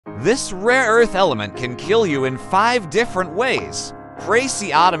This rare earth element can kill you in 5 different ways.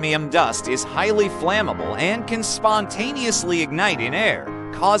 Praseodymium dust is highly flammable and can spontaneously ignite in air,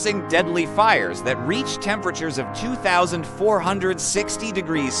 causing deadly fires that reach temperatures of 2,460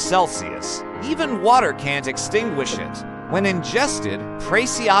 degrees Celsius. Even water can't extinguish it. When ingested,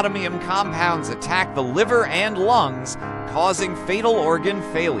 praseodymium compounds attack the liver and lungs, causing fatal organ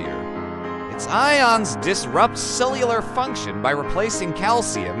failure. Its ions disrupt cellular function by replacing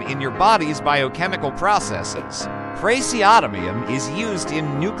calcium in your body's biochemical processes. Praseodymium is used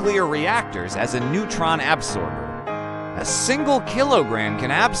in nuclear reactors as a neutron absorber. A single kilogram can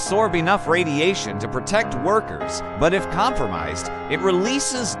absorb enough radiation to protect workers, but if compromised, it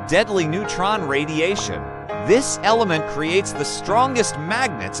releases deadly neutron radiation. This element creates the strongest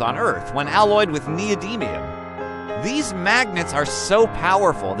magnets on Earth when alloyed with neodymium. These magnets are so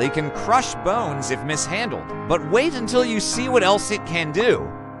powerful they can crush bones if mishandled, but wait until you see what else it can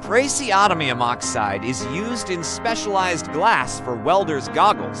do. Praseodymium oxide is used in specialized glass for welders'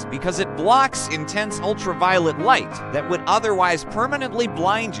 goggles because it blocks intense ultraviolet light that would otherwise permanently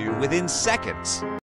blind you within seconds.